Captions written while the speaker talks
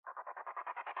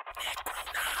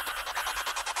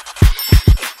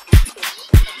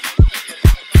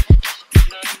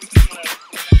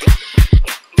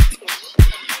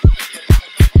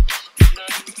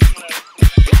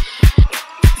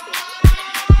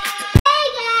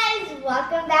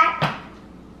Welcome back.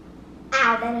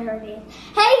 Ow, that hurt me.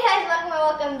 Hey guys,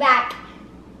 welcome back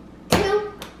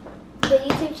to the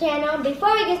YouTube channel.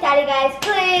 Before we get started, guys,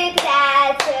 click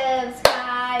that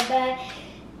subscribe button,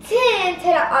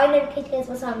 turn on all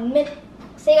notifications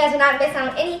so you guys will not miss on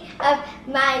any of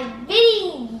my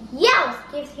videos.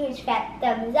 Give us a huge fat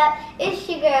thumbs up. It's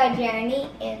your girl Journey,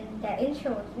 and that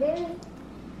intro was really,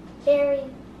 very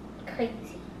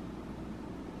crazy.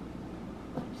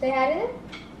 Say hi to them.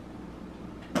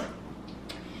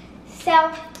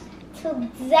 So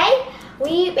today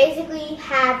we basically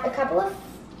have a couple of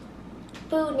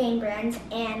food name brands,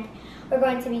 and we're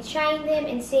going to be trying them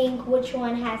and seeing which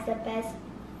one has the best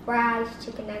fries,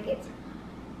 chicken nuggets,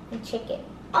 and chicken,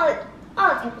 all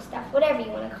type of stuff, whatever you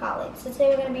want to call it. So today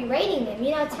we're going to be rating them,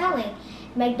 telling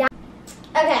McDonald's.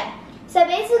 Okay, so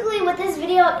basically what this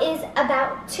video is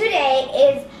about today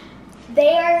is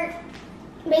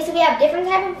basically have different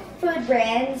type of food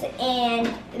brands, and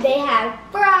they have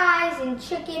fries and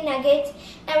chicken nuggets,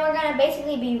 and we're gonna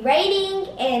basically be rating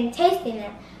and tasting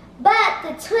them. But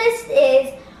the twist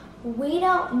is we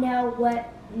don't know what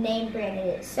name brand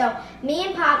it is. So me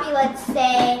and Poppy, let's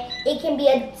say it can be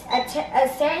a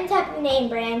certain type of name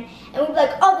brand, and we'll be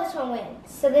like, oh, this one wins.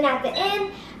 So then at the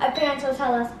end, our parents will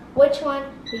tell us which one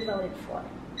we voted for.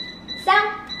 So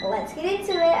let's get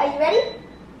into it. Are you ready?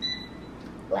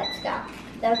 Let's go.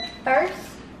 The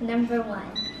first, number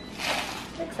one.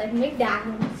 Looks like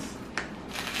McDonald's.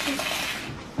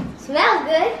 Smells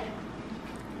good.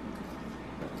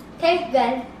 Tastes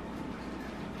good.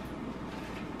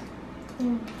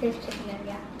 Tastes chicken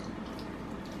nugget.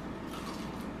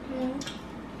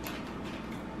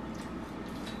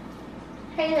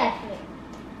 How do you like it?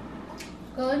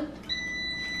 Good.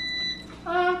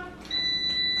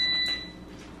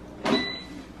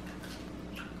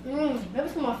 Maybe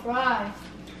some more fries.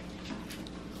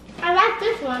 I like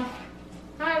this one.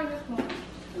 I like this one.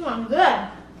 This one's good.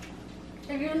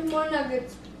 I give me more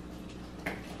nuggets.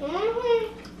 How do you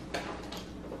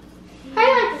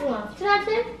like this one? Should I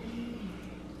say?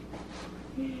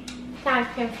 Sounds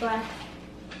kind of fries.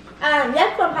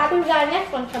 Next one, Poppy. We got a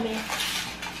next one coming.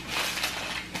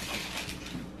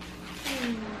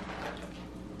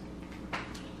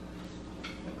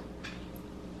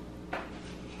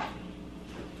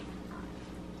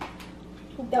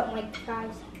 Don't like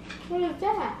fries. What is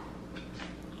that?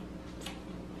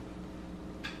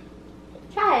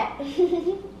 Try it.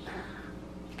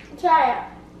 Try it.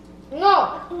 No.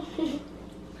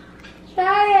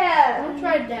 Try it. I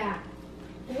tried that.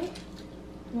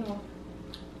 No.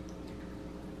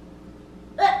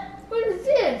 What is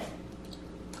this?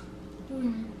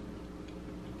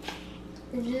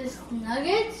 Is this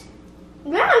nuggets?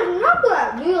 Yeah, it's not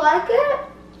good. Do you like it?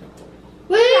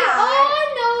 Wait, I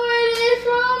know where it is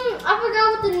from. I forgot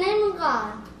what the name was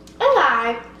called. I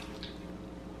like.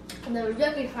 The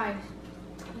yucky fries.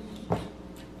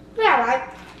 Yeah, I like.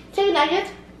 Chicken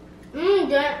nuggets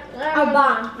are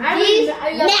bomb. These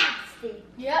nasty.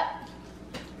 Yep.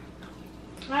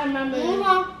 I remember.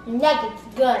 Nuggets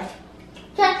good.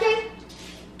 Chicken.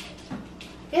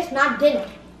 It's not dinner.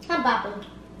 It's not bopping.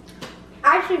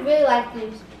 I actually really like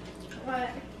these.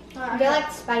 They're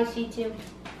like spicy too.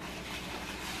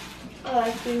 I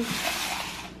like these.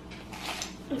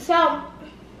 So,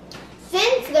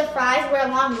 since the fries were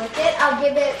along with it, I'll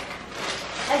give it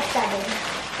a 7.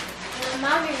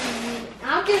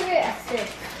 I'll give it a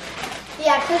 6.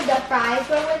 Yeah, because the fries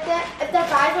were with it. If the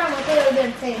fries weren't with it, it would have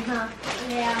been the same, huh?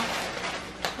 Yeah.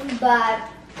 But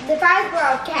the fries were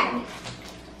okay.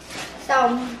 So,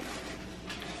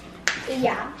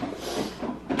 yeah.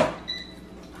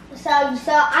 So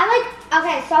I like,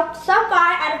 okay, so far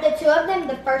out of the two of them,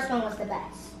 the first one was the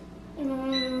best.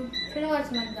 Pretty much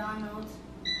McDonald's.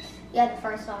 Yeah, the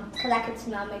first one, because I could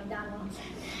smell McDonald's.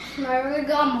 My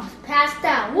rig almost passed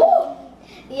out. Woo!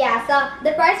 Yeah, so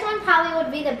the first one probably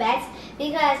would be the best,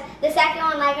 because the second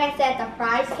one, like I said, the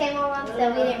fries came along, so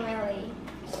we didn't really,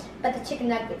 but the chicken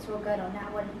nuggets were good on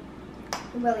that one.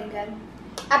 Really good.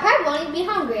 I probably won't even be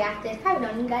hungry after this. Probably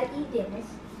don't even gotta eat dinner.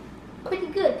 Pretty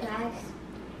good, guys.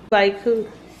 Like who?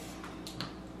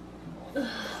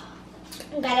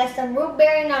 Got us some root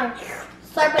beer and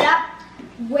slurp it up.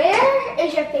 Where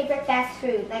is your favorite fast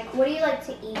food? Like, what do you like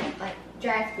to eat? Like,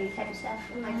 drive-through type of stuff,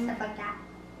 like stuff like that.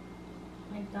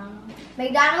 McDonald's.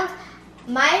 McDonald's.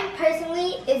 Mine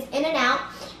personally is In-N-Out,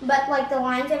 but like the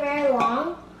lines are very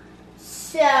long.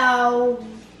 So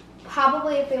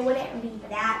probably if it wouldn't be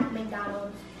that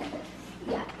McDonald's.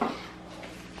 Yeah.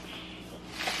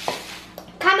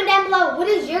 Comment down below, what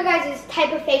is your guys'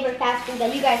 type of favorite fast food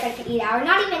that you guys like to eat out? Or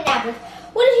not even that, but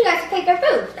what is your guys' favorite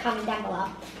food? Comment down below.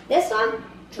 This one?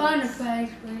 Trying to fries,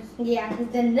 please. Yeah,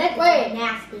 because the nuggets are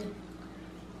nasty.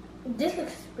 This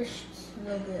looks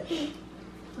so good.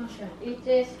 I'm sure. Eat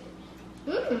this.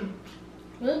 Mmm.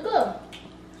 Really good.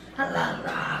 I love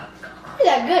that.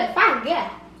 Yeah, good. Fine, good.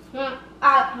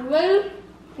 Ready?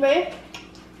 Ready?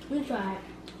 Let me try it.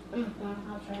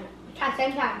 I'll try it. At the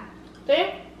same time. 3?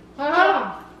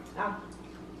 Oh. Oh.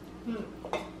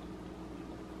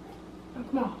 Oh,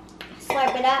 come on.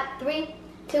 Slurp it up. 3,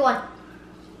 2, 1.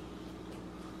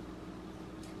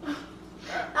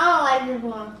 I don't like this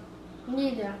one.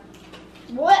 Neither.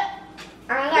 What?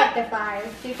 I like the fries.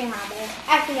 You can have it.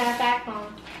 Actually, matter of fact,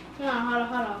 No,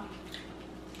 hold on.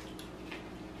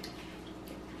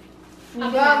 You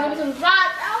I'm can have gonna it. give me some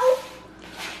fries. Oh.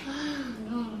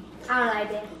 No. I don't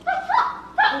like it.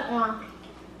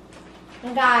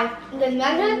 And guys, the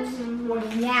nuggets were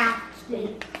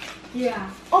nasty. Yeah.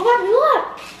 Oh, but look!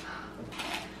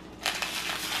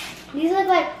 These look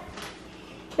like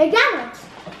McDonald's.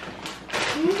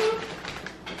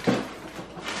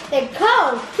 They're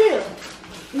cold too.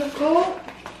 They're cold?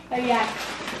 Oh yeah.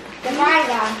 The fries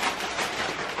are.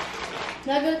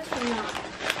 Nuggets or not?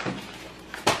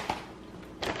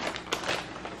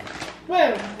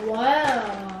 Wait,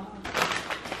 wow.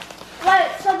 Wait,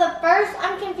 so the first,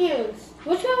 I'm confused.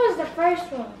 Which one was the first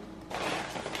one?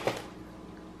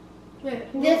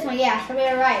 Wait, This one, yeah, so we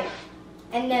were right.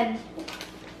 And then,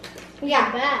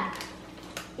 yeah, bad.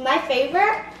 my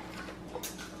favorite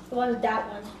was that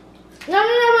one. No,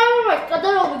 wait. Cut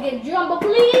that over again. Jumbo,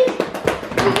 please.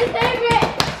 Who's your favorite?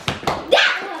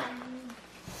 That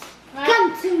one!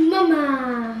 Come to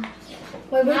mama.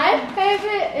 Wait, My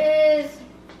favorite is...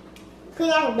 Cause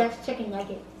I have the best chicken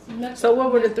nuggets. So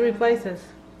what were the 3 places?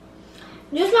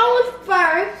 This one was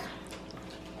first.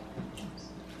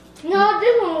 No,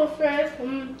 this one was first.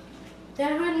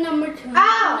 Then was number 2.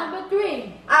 Oh. Number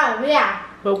 3. Oh, yeah.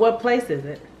 But what place is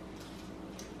it?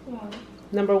 One.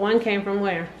 Number 1 came from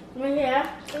where? Right here.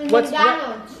 What's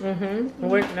McDonald's. Mm-hmm.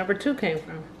 Where number 2 came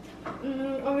from?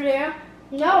 Over there.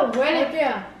 No, Right right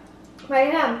there.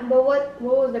 right here. But what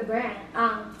was the brand?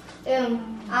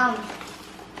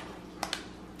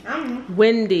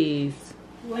 Wendy's.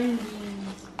 Wendy's.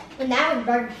 And that was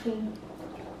Burger King.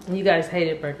 You guys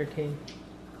hated Burger King.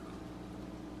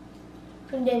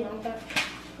 And then I got.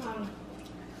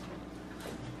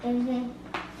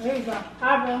 There you go.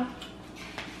 Alright,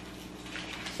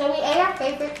 So we ate our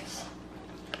favorites.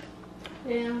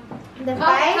 yeah. The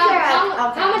fries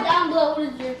are Comment down below what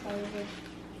is your favorite.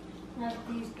 Out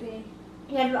of these 3.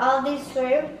 You had all of these 3.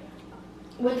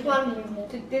 Which one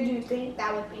did you think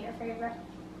that would be your favorite?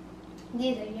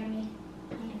 These are yummy.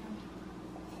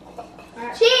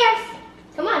 Alright. Cheers!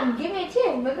 Come on, give me a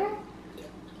cheers, booger.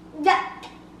 Yeah.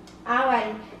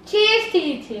 Alright. Cheers to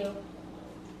you two.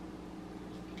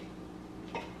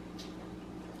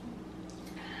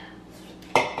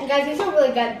 Guys, these are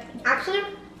really good. Actually,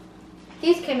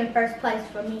 these came in first place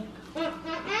for me.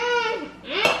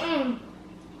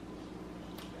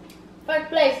 First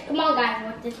place. Come on, guys.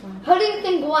 What's this one? Who do you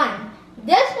think won?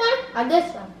 This one or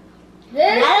this one?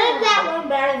 This Not of that one,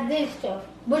 but out of these 2.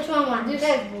 Which one won? This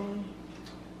one.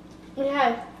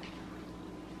 Yeah.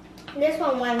 This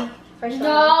one won for sure.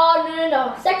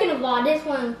 No. Second of all, this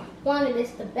one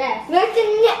is the best.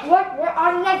 Where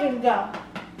our nuggets go?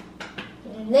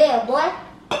 There, boy.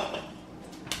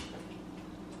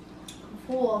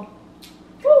 Full.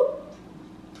 Woo.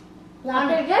 Not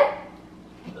pretty good?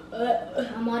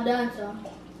 I'm all done, so.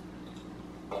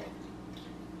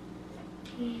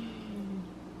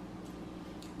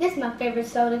 This is my favorite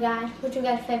soda, guys. What's your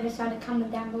guys' favorite soda?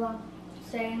 Comment down below.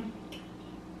 Same.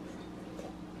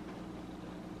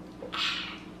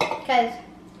 Because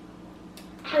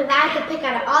if I had to pick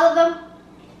out of all of them,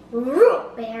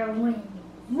 Root Bear wins.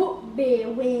 Root beer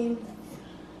wins.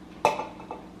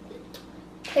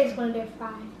 Takes one of their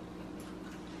fries.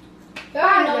 I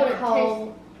already know Fries what are it cold.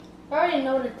 tastes. I already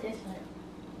know what it tastes like.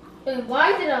 Wait,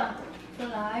 why is it a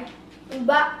fly?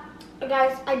 But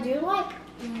guys, I do like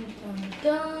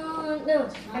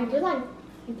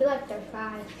their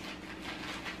fries.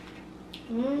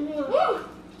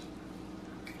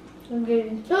 I'm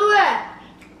getting to it.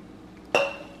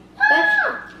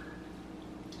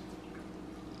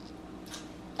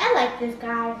 I like this,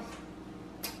 guys.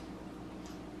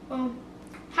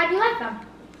 How do you like them?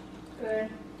 Good.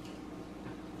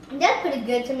 That's pretty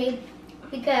good to me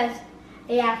because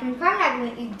yeah, I'm probably not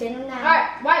gonna eat dinner now.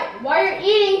 Alright, while you're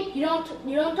eating, you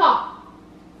don't talk.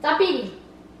 Stop eating.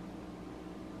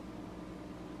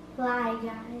 Lie,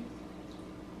 guys.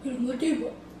 Get on the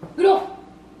table. Get off.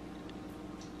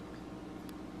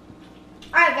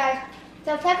 Alright, guys.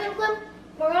 So technically,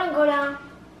 we're gonna go down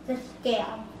the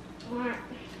scale. Alright.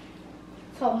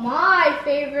 So my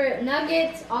favorite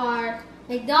nuggets are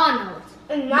McDonald's.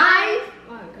 And mine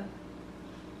Alright,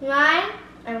 go.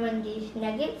 are Wendy's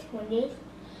nuggets. Wendy's.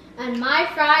 And my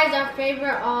fries, our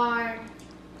favorite are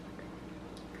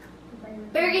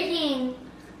Burger King.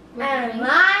 Burger And King.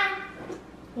 mine.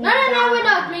 No,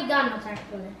 it's McDonald's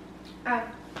actually.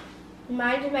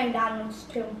 Mine's McDonald's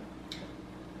too.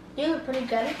 These are pretty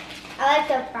good. I like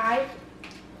the fries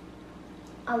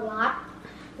a lot.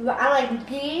 But I like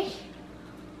these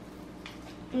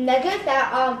nuggets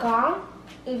that are gone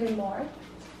even more.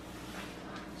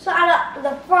 So out of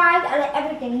the fries, out of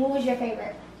everything, what was your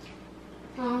favorite?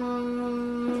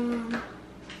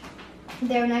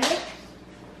 Their nuggets.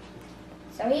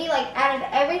 So he out of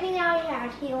everything that we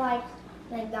had, he likes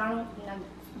McDonald's nuggets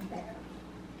better.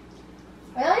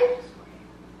 Really?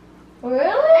 Really?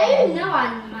 I didn't know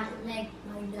I might like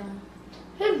McDonald's.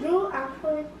 He do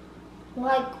actually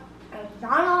like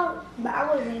McDonald's, but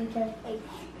I wasn't just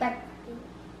expecting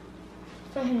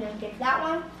for him to get that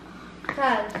one.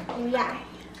 Cause yeah,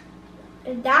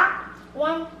 that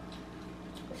one.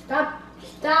 Stop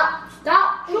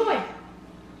chewing.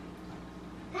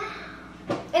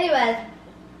 Anyways,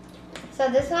 so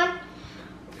this one,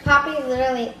 Poppy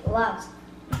literally loves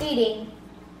eating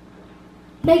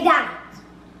McDonald's.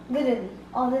 Literally,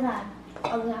 all the time.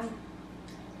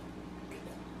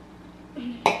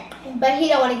 But he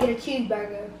don't want to get a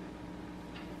cheeseburger.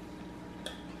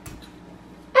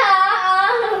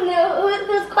 Oh no,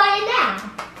 who's quiet now?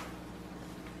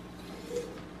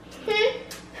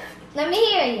 Let me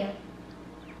hear you.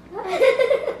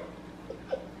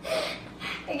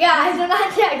 Guys, I'm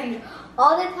not joking.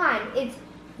 All the time, it's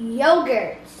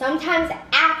yogurt, sometimes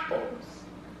apples,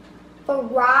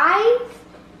 fries,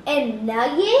 and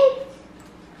nuggets.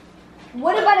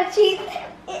 What about a cheese?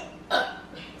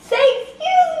 Say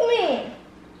excuse me.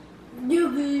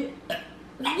 Excuse me.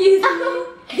 Ew.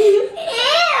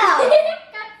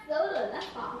 That's soda, that's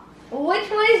all. Which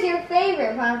one is your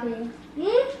favorite, Poppy?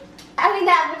 I mean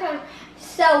that which one?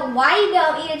 So why you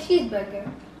don't eat a cheeseburger?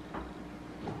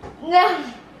 No.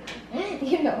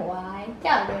 You know why.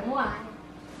 Tell them why.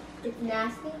 It's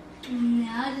nasty?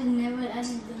 No, I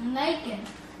just didn't like it.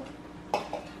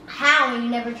 How? You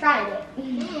never tried it.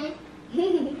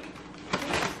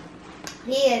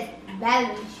 He is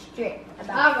very strict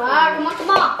about Alright, come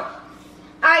on.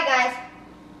 Alright, guys.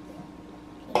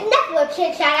 Enough little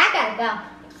chit chat. I gotta go.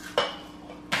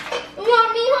 You want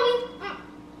me, homie?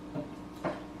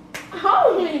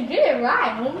 Homie, get it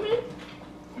right, homie.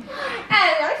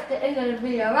 And that's the end of the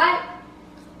video, right?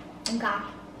 Okay.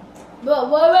 But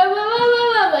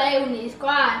wait, we need to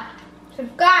subscribe.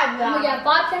 Subscribe, y'all. We got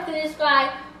 5 seconds to subscribe.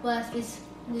 Plus this.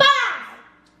 5,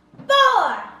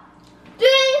 4, 3,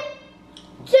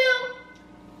 2,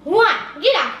 1.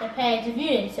 Get off the page if you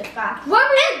didn't subscribe.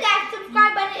 Hit that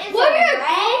subscribe button is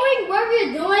Whatever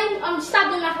you're doing, stop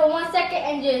doing that for 1 second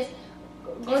and just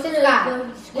go to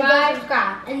subscribe.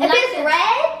 subscribe. And if it's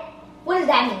red, what does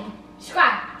that mean?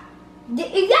 Subscribe.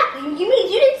 Exactly. You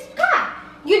mean you didn't subscribe.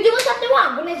 You're doing something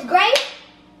wrong. When it's gray,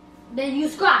 Then you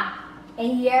subscribe.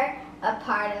 and you're a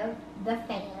part of the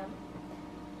fam.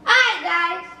 Alright,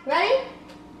 guys. Ready?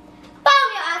 Follow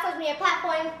me on social media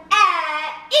platforms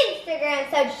at Instagram,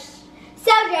 so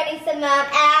Journey Simone,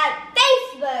 at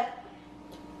Facebook,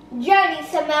 Journey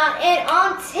Simone, and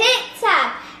on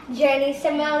TikTok, Journey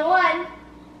Simone 1.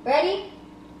 Ready?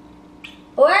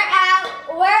 We're out.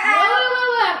 Wait.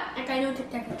 I know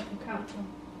TikTok account.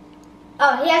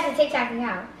 Oh, he has a TikTok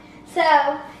account. So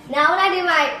now when I do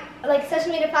my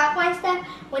social media platform stuff,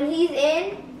 when he's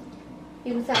in,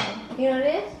 you can tell him. You know what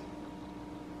it is?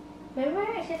 Remember?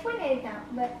 It's your Fortnite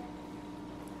account, but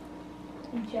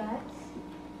just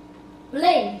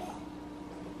Blaze.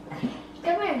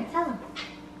 come here, tell him.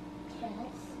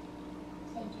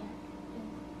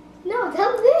 No,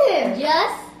 tell them.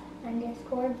 Just _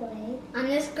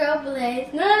 Blaze. _ Blaze.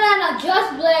 No. Just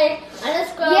Blaze. _ Yes.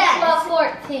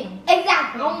 1214.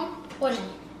 Exactly.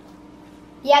 Fortnite.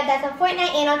 Yeah, that's on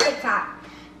Fortnite and on TikTok.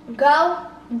 Go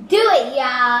do it,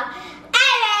 y'all.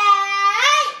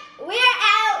 Alright, we are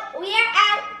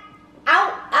out.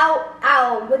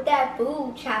 Out with that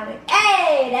food challenge.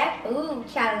 Hey, that food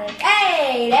challenge.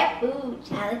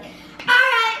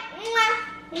 Alright, mwah,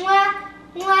 mwah,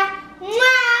 mwah,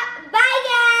 mwah.